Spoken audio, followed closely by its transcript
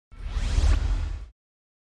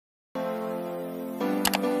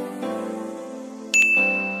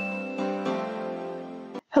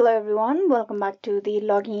Hello everyone, welcome back to the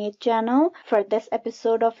Logging Aid channel. For this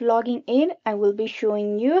episode of Logging Aid, I will be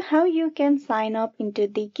showing you how you can sign up into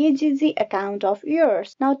the Kijiji account of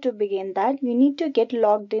yours. Now to begin that, you need to get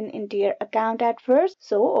logged in into your account at first.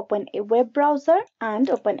 So open a web browser and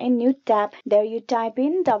open a new tab. There you type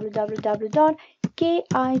in www.kijiji,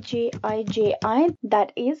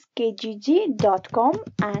 that is Kijiji.com,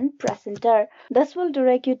 and press enter. This will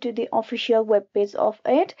direct you to the official web page of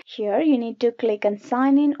it. Here you need to click on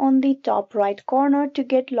sign in on the top right corner to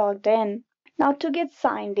get logged in. Now to get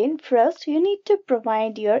signed in, first you need to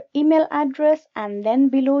provide your email address and then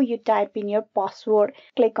below you type in your password.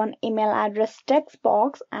 Click on email address text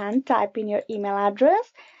box and type in your email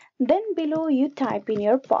address. Then below you type in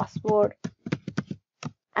your password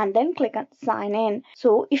and then click on sign in.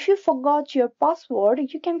 So if you forgot your password,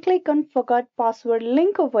 you can click on forgot password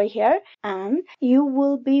link over here and you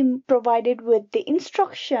will be provided with the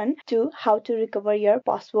instruction to how to recover your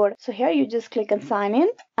password. So here you just click on sign in,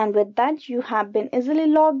 and with that you have been easily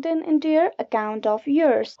logged in into your account of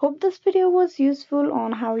yours. Hope this video was useful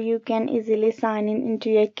on how you can easily sign in into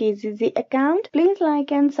your Kijiji account. Please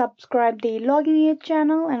like and subscribe the Logging Aid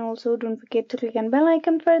channel, and also don't forget to click on bell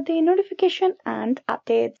icon for the notification and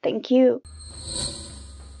updates. Thank you.